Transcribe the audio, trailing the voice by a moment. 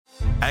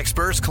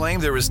Experts claim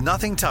there is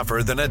nothing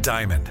tougher than a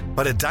diamond.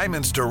 But at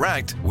Diamonds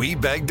Direct, we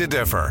beg to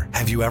differ.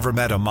 Have you ever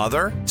met a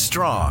mother?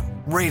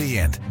 Strong,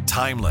 radiant,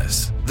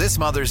 timeless. This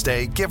Mother's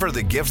Day, give her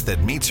the gift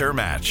that meets her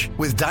match.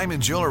 With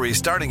diamond jewelry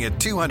starting at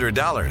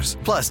 $200.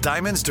 Plus,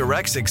 Diamonds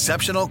Direct's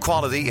exceptional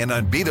quality and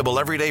unbeatable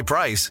everyday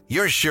price,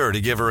 you're sure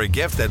to give her a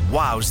gift that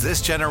wows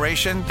this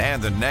generation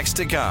and the next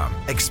to come.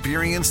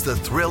 Experience the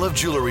thrill of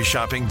jewelry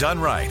shopping done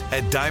right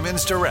at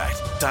Diamonds Direct.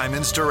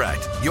 Diamonds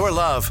Direct. Your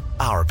love,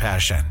 our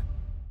passion.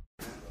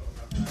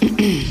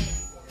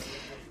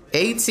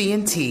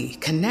 AT&T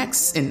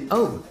connects an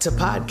ode to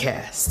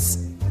podcasts.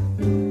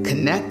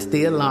 Connect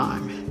the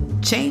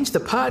alarm. Change the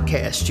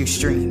podcast you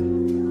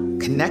stream.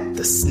 Connect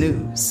the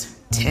snooze.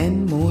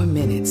 10 more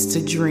minutes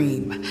to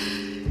dream.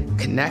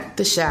 Connect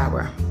the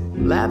shower.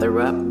 Lather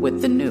up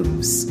with the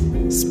news.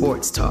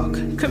 Sports talk,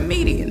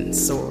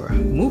 comedians, or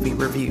movie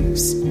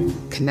reviews.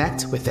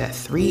 Connect with that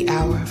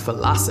 3-hour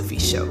philosophy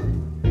show.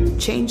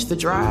 Change the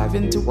drive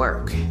into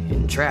work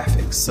in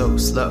traffic so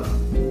slow.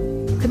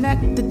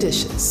 Connect the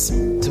dishes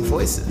to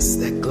voices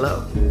that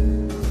glow.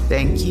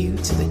 Thank you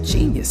to the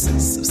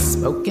geniuses of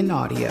spoken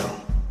audio.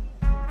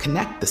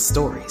 Connect the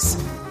stories.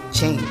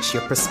 Change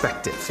your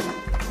perspective.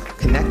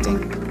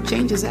 Connecting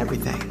changes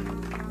everything.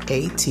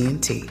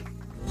 AT&T.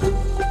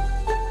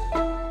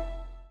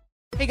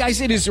 Hey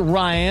guys, it is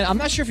Ryan. I'm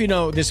not sure if you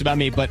know this about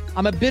me, but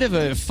I'm a bit of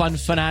a fun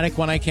fanatic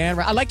when I can.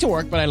 I like to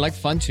work, but I like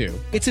fun too.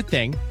 It's a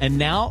thing. And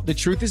now the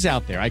truth is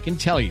out there. I can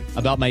tell you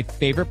about my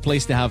favorite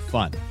place to have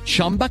fun.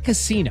 Chumba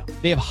Casino.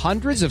 They have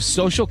hundreds of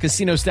social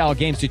casino style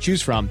games to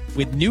choose from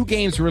with new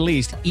games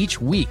released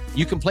each week.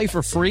 You can play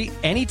for free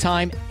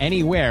anytime,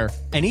 anywhere.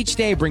 And each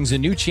day brings a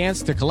new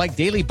chance to collect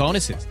daily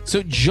bonuses.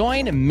 So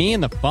join me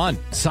in the fun.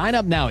 Sign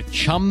up now at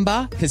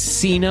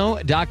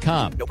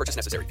ChumbaCasino.com. No purchase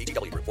necessary.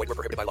 VGW Group. Void where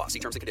prohibited by law. See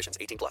terms and conditions.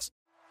 18+.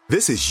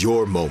 This is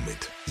your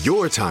moment,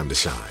 your time to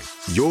shine,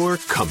 your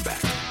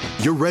comeback.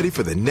 You're ready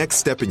for the next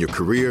step in your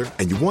career,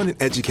 and you want an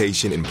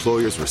education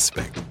employers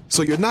respect.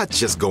 So you're not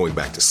just going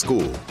back to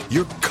school,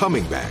 you're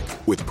coming back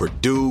with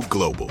Purdue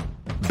Global.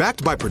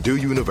 Backed by Purdue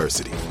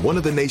University, one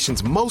of the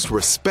nation's most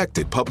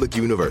respected public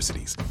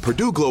universities,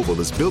 Purdue Global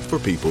is built for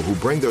people who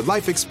bring their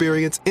life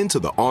experience into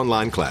the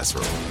online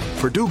classroom.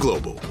 Purdue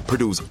Global,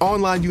 Purdue's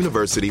online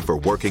university for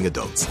working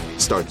adults.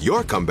 Start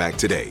your comeback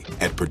today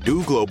at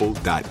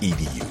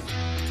purdueglobal.edu.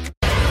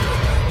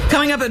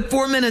 Coming up at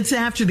 4 minutes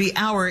after the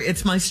hour,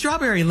 it's my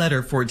strawberry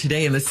letter for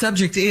today, and the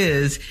subject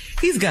is,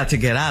 he's got to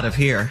get out of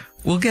here.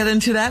 We'll get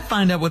into that,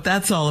 find out what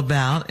that's all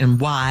about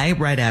and why,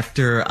 right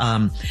after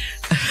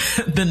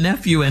the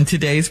nephew and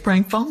today's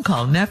prank phone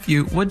call.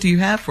 Nephew, what do you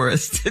have for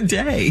us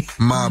today?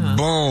 My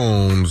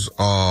bones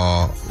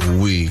are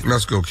weak.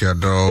 Let's go, cat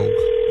dog.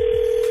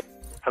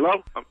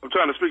 Hello? I'm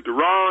trying to speak to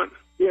Ron.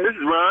 Yeah, this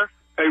is Ron.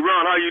 Hey,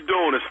 Ron, how you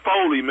doing? It's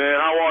Foley, man.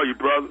 How are you,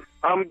 brother?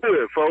 I'm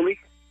good, Foley.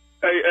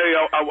 Hey,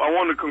 I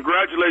want to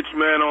congratulate you,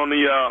 man, on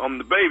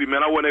the baby,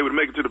 man. I wasn't able to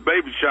make it to the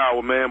baby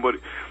shower, man, but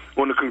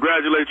want to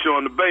congratulate you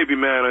on the baby,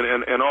 man,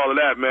 and all of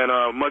that, man.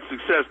 Much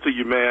success to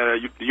you, man,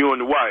 you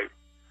and the wife.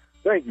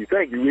 Thank you.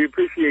 We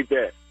appreciate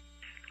that.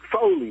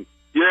 Foley.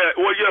 Yeah,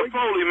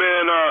 Foley,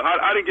 man.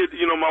 I didn't get,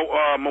 my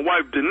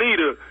wife,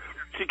 Danita,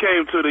 she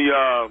came to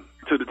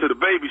the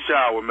baby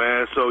shower,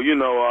 man. So, she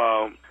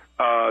was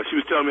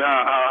telling me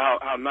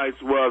how nice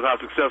it was, how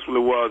successful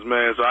it was,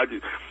 man. So I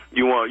just,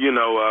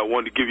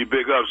 wanted to give you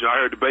big ups. I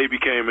heard the baby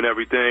came and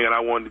everything, and I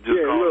wanted to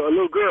just call. A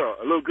little girl.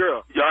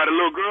 Y'all had a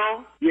little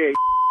girl? Yeah.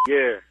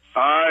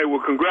 All right, well,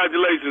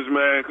 congratulations,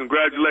 man.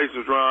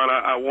 Congratulations, Ron.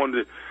 I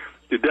wanted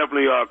to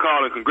definitely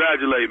call and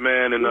congratulate,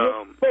 man. And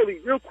Foley,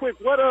 real quick,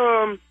 what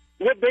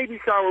baby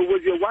shower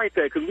was your wife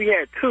at? Because we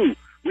had two.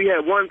 We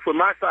had one for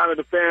my side of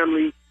the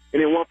family,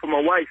 and then one for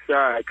my wife's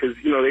side, because,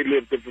 they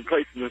live different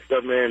places and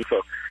stuff, man.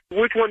 So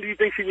which one do you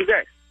think she was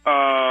at?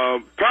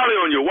 Probably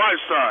on your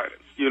wife's side,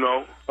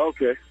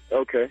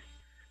 Okay.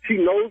 She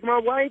knows my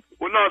wife?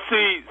 Well, no,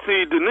 see,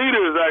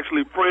 Danita is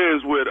actually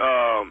friends with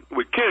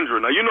Kendra.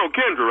 Now, you know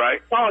Kendra,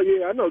 right? Oh,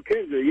 yeah, I know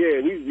Kendra.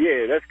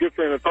 Yeah, that's good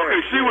friend of family.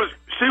 Okay, she was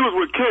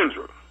with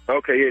Kendra.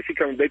 Okay, yeah, she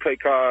comes, they play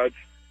cards,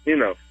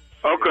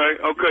 Okay,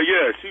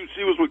 yeah,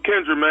 she was with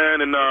Kendra,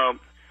 man, and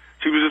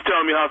she was just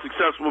telling me how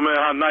successful, man,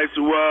 how nice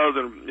it was,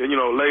 and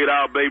laid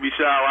out baby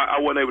shower. I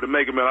wasn't able to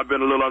make it, man. I've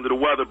been a little under the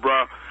weather,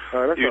 bro.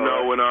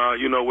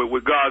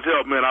 With God's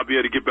help, man, I'll be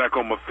able to get back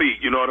on my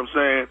feet. You know what I'm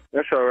saying?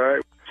 That's all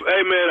right.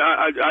 Hey, man,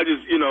 I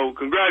just,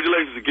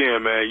 congratulations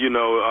again, man.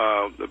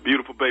 A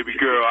beautiful baby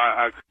girl.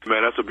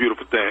 Man, that's a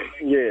beautiful thing.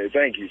 Yeah,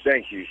 thank you.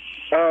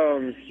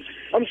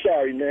 I'm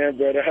sorry, man,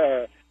 but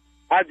I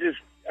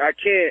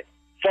can't,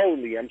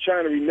 Foley. I'm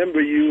trying to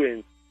remember you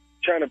and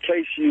trying to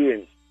place you,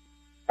 and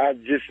I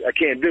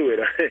can't do it.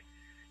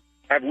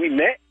 Have we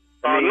met?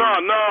 No.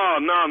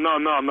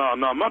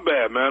 My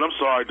bad, man. I'm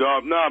sorry,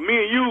 dog. Nah,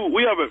 me and you,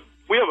 we haven't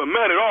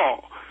met at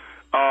all.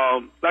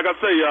 Like I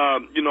say,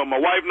 my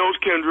wife knows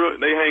Kendra.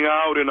 They hang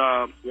out, and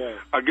I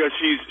guess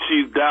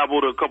she's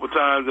dabbled a couple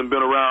times and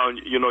been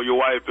around. Your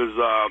wife is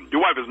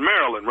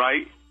Marilyn,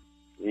 right?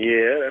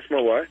 Yeah, that's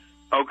my wife.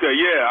 Okay,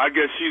 yeah. I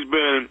guess she's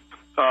been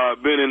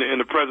been in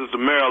the presence of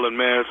Marilyn,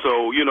 man.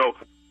 So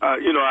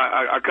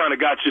I kind of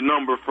got your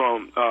number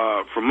from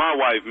my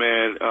wife,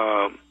 man,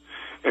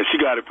 and she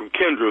got it from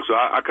Kendra. So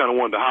I kind of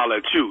wanted to holler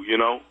at you, you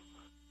know.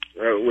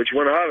 What you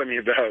want to holler at me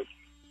about?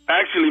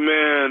 Actually,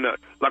 man,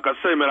 like I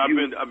say, man,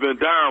 I've been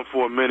down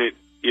for a minute,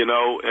 you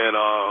know, and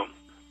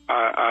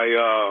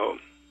I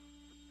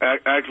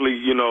actually,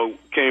 you know,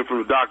 came from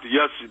the doctor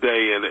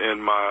yesterday,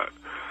 and my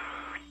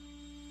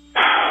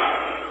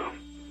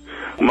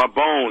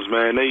bones,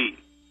 man,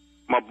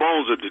 my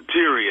bones are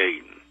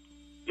deteriorating,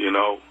 you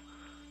know.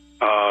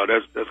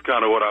 That's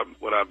kind of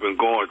what I've been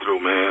going through,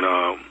 man.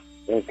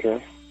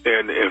 Okay.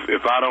 And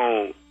if I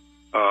don't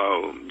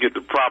get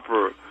the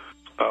proper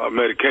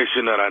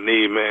medication that I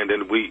need, man,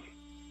 then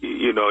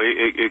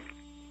it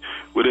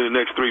within the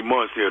next 3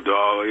 months here,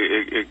 dog,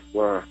 it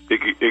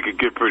could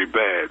get pretty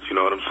bad. You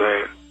know what I'm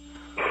saying?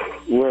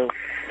 Well,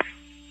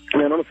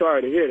 man, I'm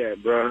sorry to hear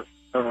that, bro.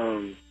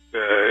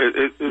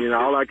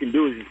 All I can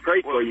do is just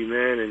pray for you,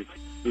 man, and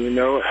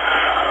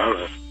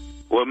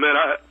Well, man,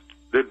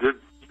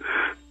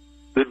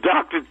 the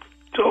doctor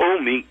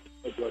told me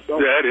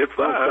that if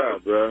don't cry,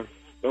 bro.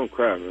 Don't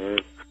cry, man.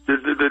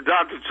 The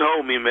doctor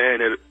told me, man,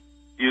 that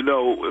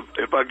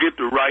if I get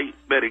the right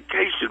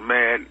medication,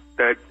 man,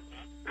 that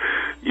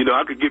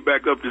I could get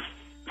back up to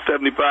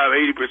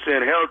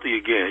 75-80% healthy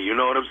again. You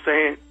know what I'm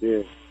saying?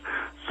 Yeah.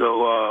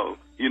 So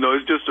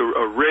it's just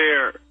a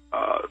rare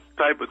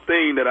type of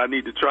thing that I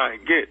need to try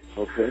and get.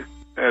 Okay.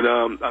 And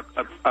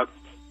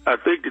I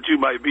think that you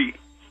might be.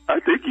 I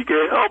think you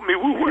can help me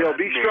with what I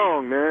be need.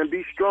 Strong, man.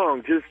 Be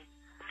strong. Just,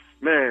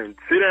 man,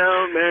 sit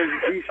down, man.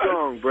 Just be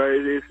strong, bro.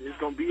 It's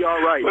going to be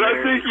all right, but man.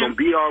 I think it's going to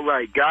be all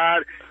right.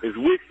 God is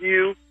with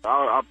you.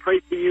 I'll pray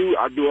for you.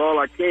 I'll do all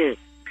I can.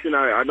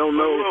 I don't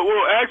know.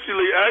 Well,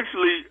 actually,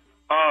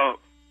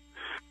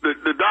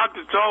 the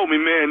doctor told me,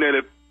 man, that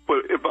if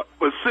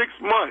for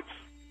 6 months,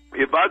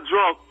 if I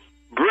drunk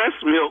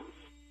breast milk,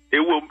 it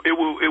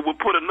will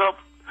put enough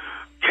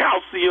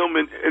calcium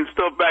and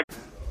stuff back.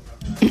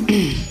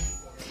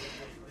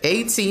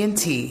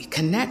 AT&T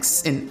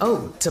connects an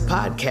ode to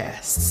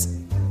podcasts.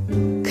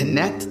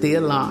 Connect the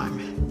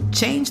alarm.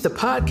 Change the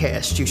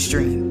podcast you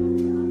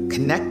stream.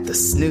 Connect the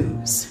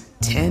snooze.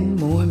 10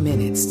 more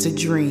minutes to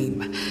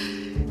dream.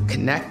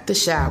 Connect the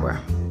shower.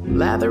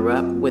 Lather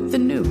up with the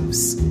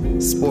news.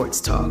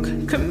 Sports talk,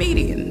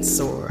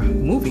 comedians, or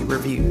movie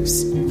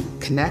reviews.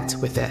 Connect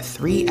with that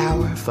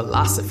 3-hour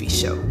philosophy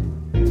show.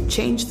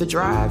 Change the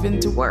drive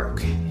into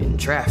work in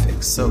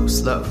traffic so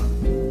slow.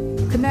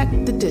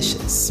 Connect the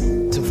dishes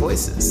to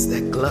voices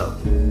that glow.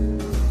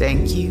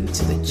 Thank you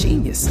to the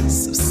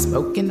geniuses of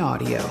spoken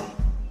audio.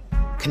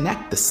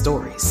 Connect the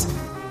stories.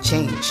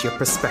 Change your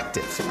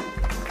perspective.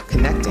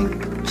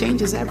 Connecting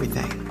changes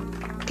everything.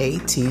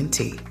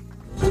 AT&T.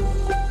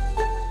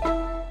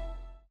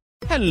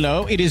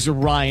 Hello, it is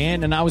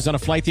Ryan, and I was on a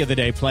flight the other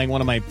day playing one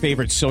of my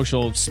favorite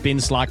social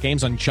spin slot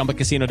games on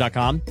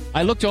ChumbaCasino.com.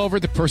 I looked over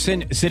at the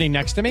person sitting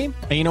next to me,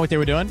 and you know what they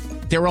were doing?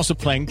 They were also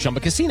playing Chumba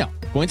Casino.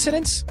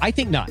 Coincidence? I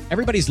think not.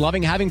 Everybody's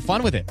loving having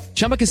fun with it.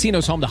 Chumba Casino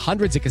is home to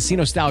hundreds of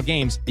casino-style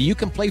games that you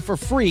can play for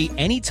free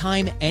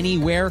anytime,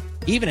 anywhere,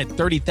 even at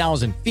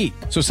 30,000 feet.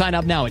 So sign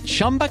up now at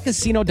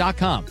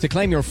ChumbaCasino.com to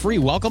claim your free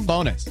welcome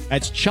bonus.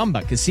 That's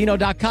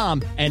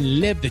ChumbaCasino.com and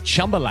live the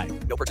Chumba life.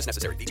 No purchase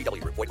necessary.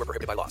 VGW. Void where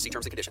prohibited by law. See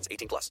terms and conditions.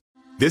 18+.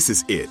 This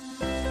is it.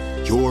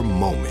 Your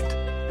moment.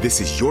 This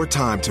is your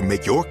time to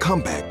make your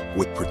comeback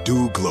with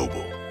Purdue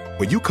Global.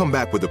 When you come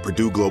back with a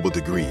Purdue Global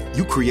degree,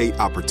 you create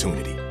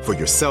opportunity for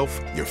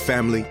yourself, your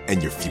family,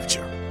 and your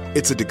future.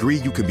 It's a degree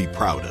you can be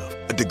proud of,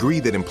 a degree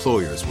that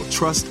employers will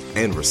trust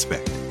and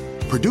respect.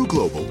 Purdue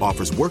Global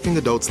offers working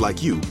adults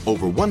like you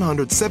over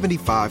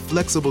 175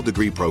 flexible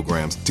degree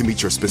programs to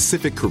meet your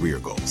specific career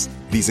goals.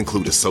 These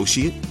include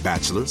associate,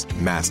 bachelor's,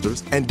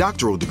 master's, and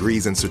doctoral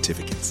degrees and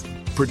certificates.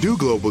 Purdue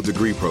Global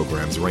degree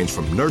programs range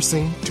from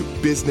nursing to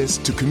business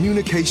to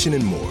communication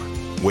and more.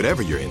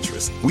 Whatever your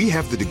interest, we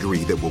have the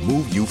degree that will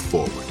move you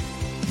forward.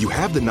 You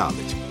have the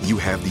knowledge, you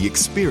have the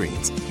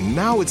experience.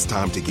 Now it's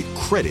time to get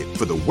credit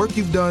for the work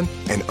you've done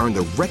and earn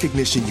the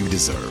recognition you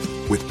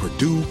deserve with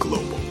Purdue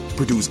Global,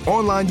 Purdue's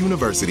online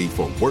university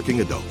for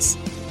working adults.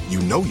 You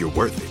know you're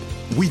worth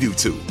it. We do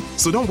too.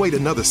 So don't wait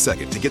another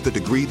second to get the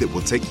degree that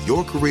will take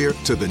your career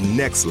to the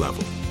next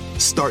level.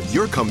 Start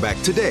your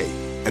comeback today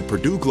at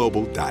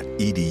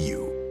purdueglobal.edu.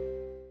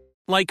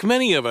 Like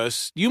many of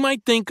us, you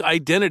might think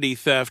identity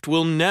theft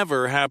will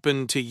never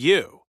happen to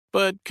you.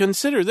 But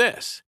consider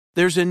this.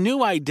 There's a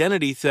new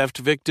identity theft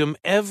victim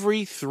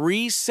every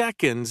 3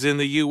 seconds in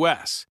the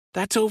U.S.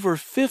 That's over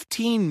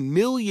 15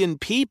 million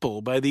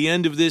people by the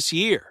end of this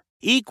year,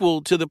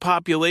 equal to the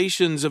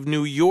populations of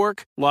New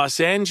York, Los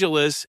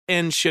Angeles,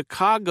 and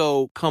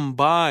Chicago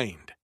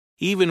combined.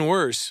 Even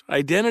worse,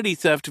 identity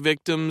theft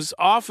victims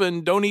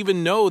often don't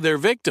even know they're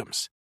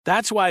victims.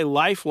 That's why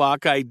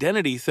LifeLock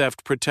Identity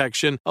Theft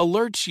Protection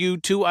alerts you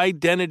to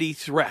identity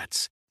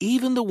threats,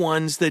 even the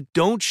ones that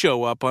don't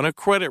show up on a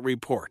credit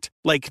report,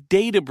 like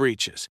data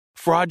breaches,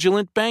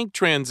 fraudulent bank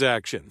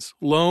transactions,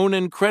 loan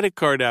and credit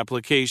card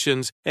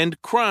applications,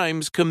 and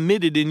crimes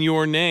committed in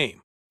your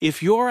name.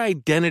 If your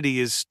identity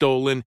is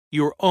stolen,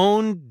 your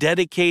own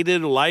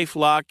dedicated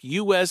LifeLock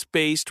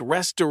U.S.-based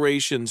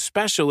restoration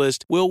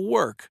specialist will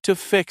work to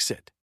fix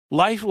it.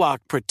 LifeLock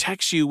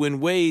protects you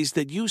in ways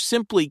that you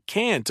simply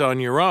can't on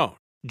your own.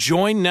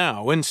 Join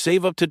now and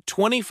save up to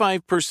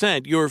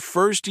 25% your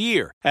first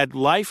year at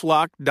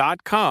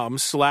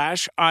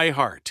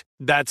LifeLock.com/iHeart.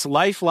 That's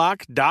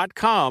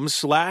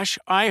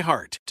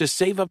LifeLock.com/iHeart to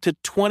save up to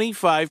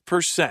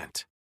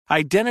 25%.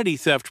 Identity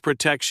theft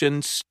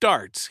protection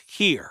starts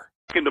here.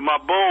 Into my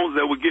bones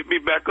that would get me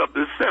back up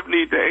to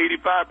 70 to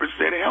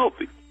 85%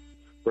 healthy.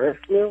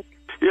 Breast milk?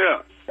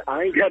 Yeah.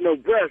 I ain't got no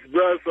breast,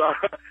 bro. So,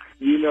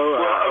 you know.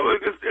 Well,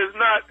 it's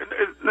not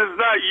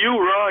you,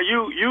 Ron.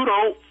 You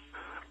don't.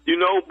 You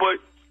know, but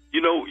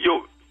you know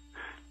your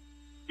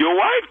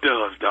wife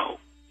does though.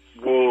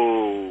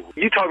 Whoa.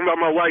 You talking about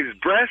my wife's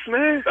breast,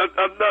 man?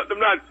 I'm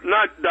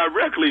not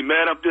directly,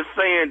 man. I'm just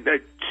saying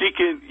that she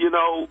can. You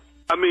know,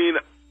 I mean,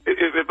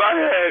 if I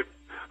had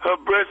her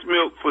breast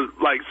milk for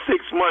like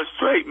 6 months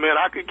straight, man,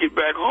 I could get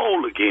back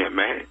whole again,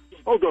 man.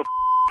 Hold the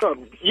up.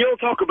 You don't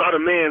talk about a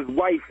man's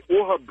wife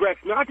or her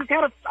breast milk. I just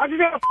had a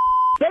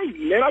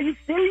baby, man. Are you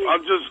serious?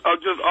 I'm just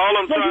all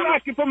I'm trying. You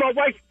asking for my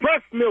wife's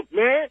breast milk,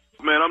 man?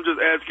 Man, I'm just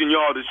asking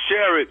y'all to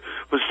share it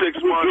for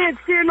 6 months. We can't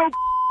share no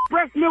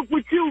breast milk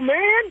with you,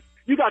 man.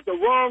 You got the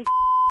wrong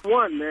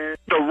one, man.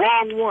 The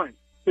wrong one.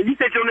 So you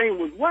said your name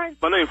was what?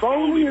 My name's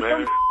Foley,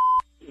 man.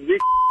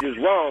 This is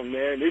wrong,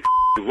 man. This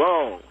is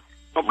wrong.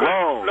 Okay.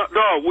 Wrong.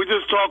 No, we're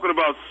just talking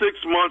about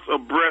 6 months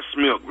of breast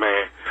milk,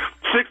 man.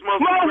 6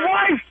 months my of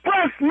wife's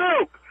breast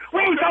milk. We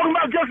ain't talking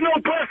about just no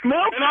breast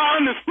milk. And I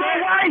understand. My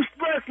wife's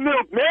breast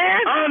milk, man.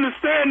 I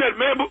understand that,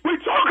 man, but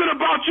we're talking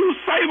about you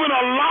saving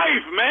a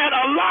life, man,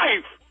 a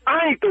life.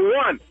 I ain't the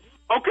one.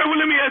 Okay, well,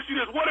 let me ask you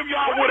this. What if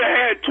y'all would have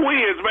had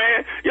twins,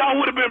 man?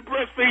 Y'all would have been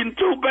breastfeeding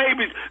 2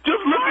 babies.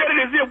 Just look at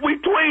it as if we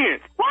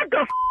twins. What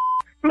the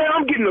Man,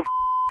 I'm getting the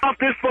off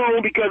this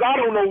phone because I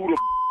don't know who the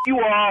you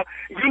are.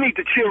 You need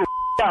to chill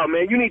out,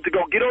 man. You need to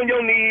go get on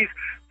your knees,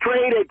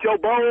 pray that your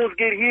bones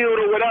get healed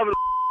or whatever.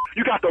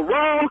 You got the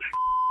wrong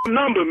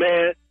number,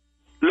 man.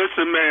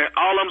 Listen, man,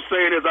 all I'm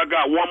saying is I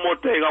got one more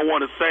thing I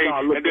want to say,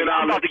 and then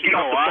I'll let you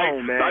know, all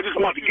right? Man. I just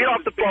want to get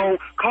off the phone,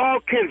 call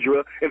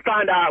Kendra, and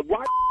find out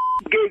why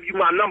gave you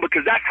my number,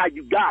 because that's how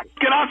you got it.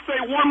 Can I say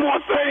one more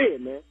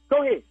thing?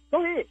 Go ahead, man.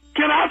 Go ahead.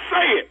 Can I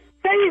say it?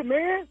 Say it,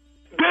 man.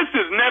 This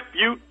is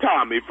Nephew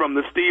Tommy from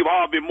the Steve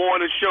Harvey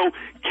Morning Show.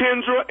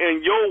 Kendra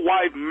and your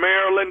wife,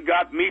 Marilyn,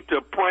 got me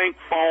to prank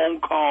phone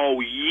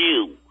call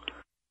you.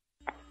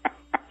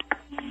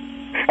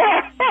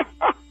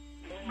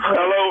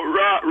 Hello,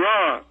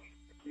 Ron.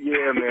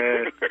 Yeah,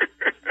 man.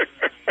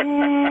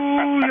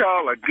 Ooh,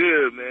 y'all are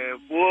good, man.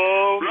 Boy,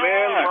 Ron.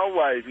 Man, my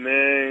wife,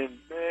 man.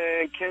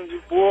 Man,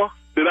 Kendra, boy.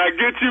 Did I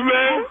get you,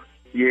 man?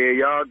 Yeah,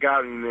 y'all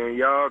got me, man.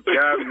 Y'all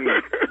got me.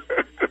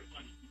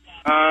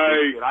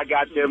 I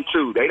got them,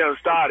 too. They done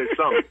started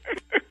something.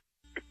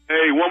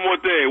 Hey, one more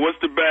thing. What's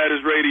the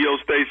baddest radio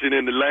station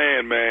in the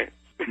land, man?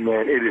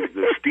 Man, it is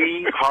the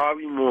Steve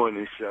Harvey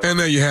Morning Show. And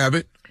there you have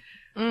it.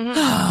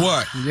 Mm-hmm.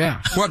 What?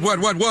 Yeah. What?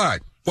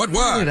 What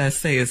did I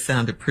say? It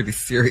sounded pretty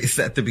serious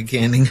at the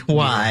beginning.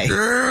 Why?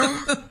 Girl,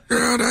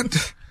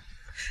 that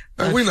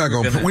we're not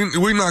gonna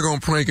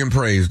prank and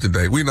praise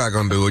today. We're not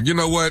gonna do it. You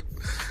know what?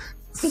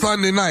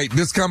 Sunday night,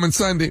 this coming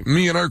Sunday,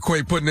 me and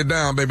Earthquake putting it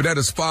down, baby. That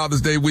is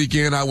Father's Day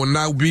weekend. I will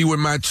not be with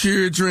my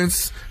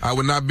childrens. I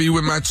will be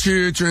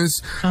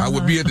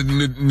at the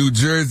New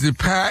Jersey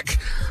PAC,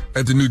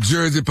 at the New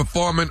Jersey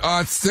Performing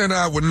Arts Center.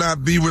 I would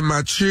not be with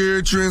my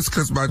childrens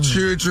because my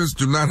childrens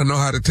do not know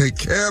how to take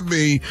care of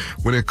me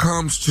when it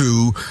comes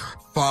to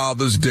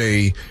Father's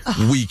Day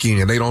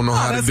weekend. They don't know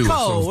how to do it.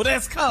 So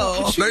that's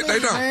cold. They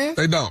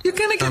don't. You're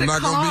gonna get a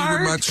card. Gonna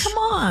be with Come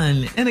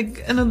on, and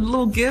a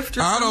little gift or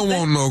something. I don't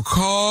want no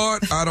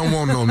card. I don't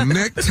want no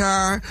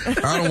necktie.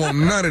 I don't want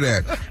none of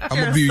that.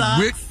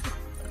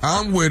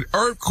 I'm with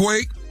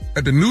Earthquake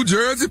at the New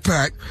Jersey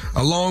PAC,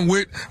 along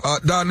with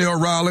Donnell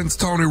Rollins,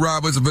 Tony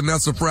Roberts,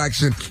 Vanessa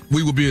Fraction.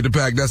 We will be at the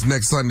PAC. That's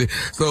next Sunday.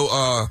 So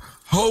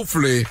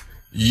hopefully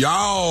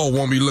y'all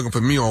won't be looking for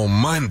me on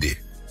Monday,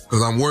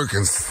 because I'm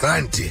working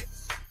Sunday.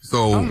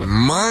 So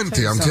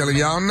Monday, I'm telling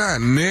y'all now,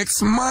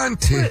 next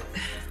Monday.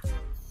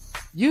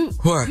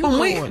 What?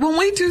 When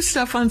we do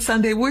stuff on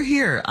Sunday, we're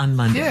here on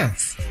Monday.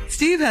 Yes.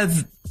 Steve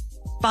has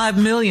 5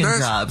 million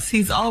jobs.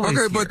 He's always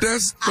here. But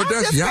that's I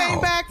just y'all.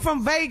 came back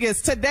from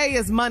Vegas. Today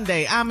is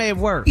Monday. I'm at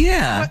work.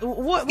 Yeah.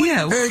 What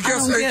yeah. Hey,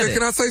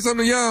 can I say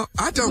something to y'all?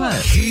 I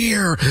don't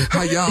care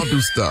how y'all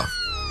do stuff.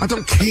 I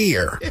don't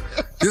care.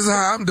 This is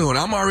how I'm doing.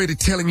 I'm already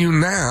telling you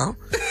now.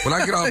 When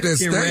I get off that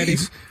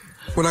stage,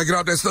 when I get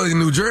out that study in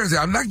New Jersey,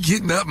 I'm not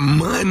getting up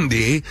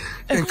Monday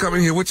and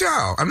coming here with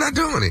y'all. I'm not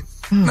doing it.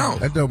 No.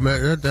 That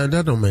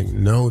don't make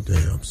no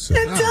damn sense.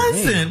 It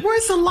doesn't.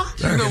 Where's the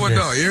logic? You know what,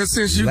 though? Ever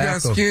since you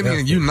got skinny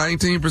and you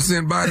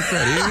 19% body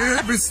fat,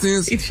 ever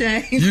since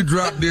you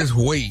dropped this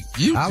weight,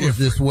 I was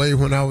this way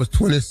when I was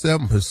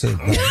 27%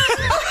 body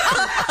fat.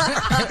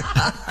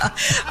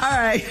 All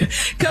right.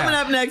 Coming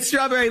up next,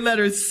 Strawberry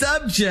Letter's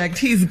subject,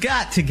 he's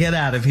got to get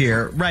out of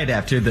here right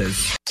after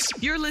this.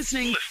 You're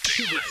listening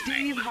to the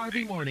Steve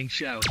Harvey Morning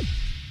Show.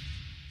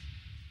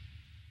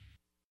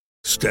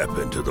 Step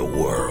into the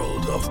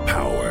world of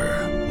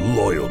power,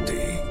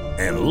 loyalty,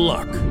 and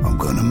luck. I'm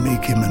going to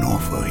make him an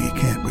offer he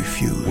can't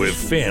refuse. With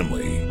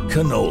family,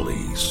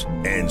 cannolis,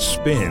 and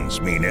spins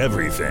mean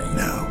everything.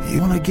 Now,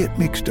 you want to get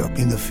mixed up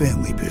in the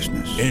family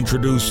business.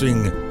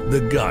 Introducing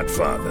The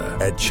Godfather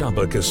at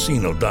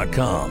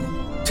ChumbaCasino.com.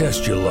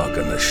 Test your luck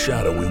in the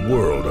shadowy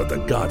world of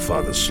The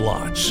Godfather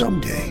slot.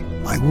 Someday,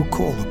 I will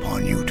call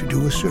upon you to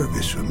do a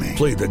service for me.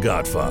 Play The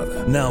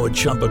Godfather, now at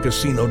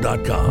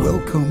ChumbaCasino.com.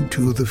 Welcome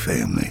to the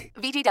family.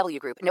 VGW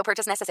Group. No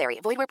purchase necessary.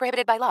 Void where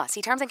prohibited by law.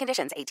 See terms and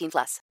conditions.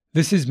 18+.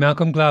 This is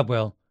Malcolm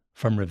Gladwell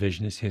from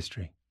Revisionist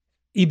History.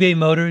 eBay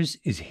Motors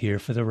is here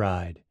for the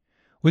ride.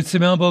 With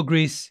some elbow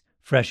grease,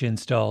 fresh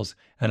installs,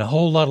 and a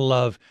whole lot of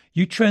love,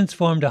 you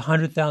transformed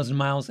 100,000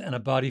 miles and a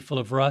body full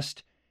of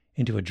rust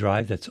into a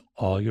drive that's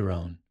all your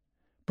own.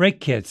 Brake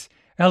kits,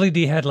 LED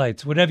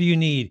headlights, whatever you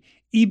need,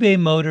 eBay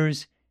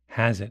Motors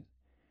has it.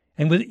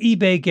 And with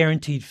eBay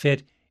Guaranteed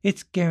Fit,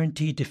 it's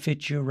guaranteed to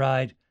fit your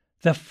ride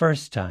the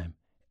first time,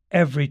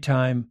 every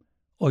time,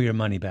 or your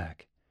money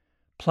back.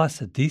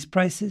 Plus, at these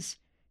prices,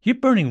 you're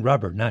burning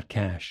rubber, not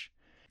cash.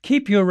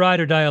 Keep your ride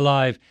or die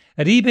alive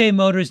at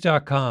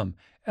ebaymotors.com.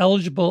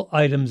 Eligible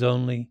items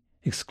only.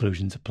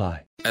 Exclusions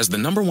apply. As the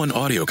 #1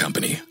 audio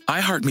company,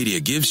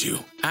 iHeartMedia gives you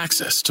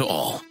access to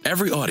all.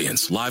 Every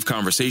audience, live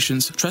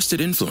conversations,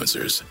 trusted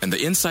influencers, and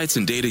the insights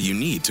and data you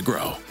need to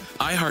grow.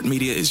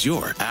 iHeartMedia is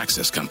your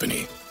access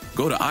company.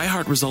 Go to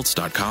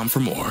iHeartResults.com for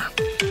more.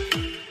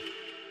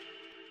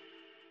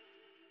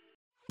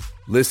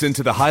 Listen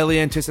to the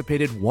highly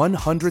anticipated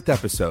 100th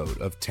episode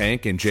of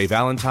Tank and Jay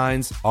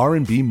Valentine's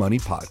R&B Money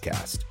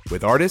Podcast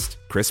with artist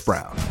Chris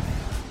Brown.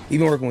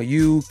 Even working with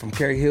you, from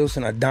Carrie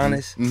Hilson,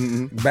 Adonis,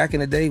 back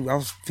in the day, I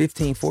was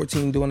 15,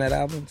 14 doing that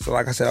album. So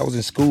like I said, I was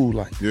in school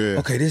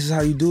okay, this is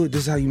how you do it.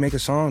 This is how you make a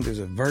song. There's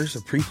a verse,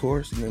 a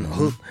pre-chorus, and then a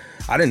hook.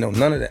 I didn't know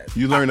none of that.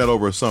 You learned that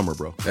over a summer,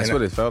 bro. That's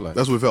what it felt like.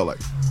 That's what it felt like.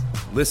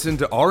 Listen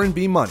to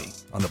R&B Money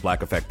on the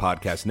Black Effect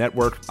Podcast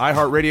Network,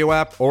 iHeartRadio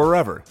app, or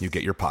wherever you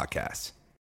get your podcasts.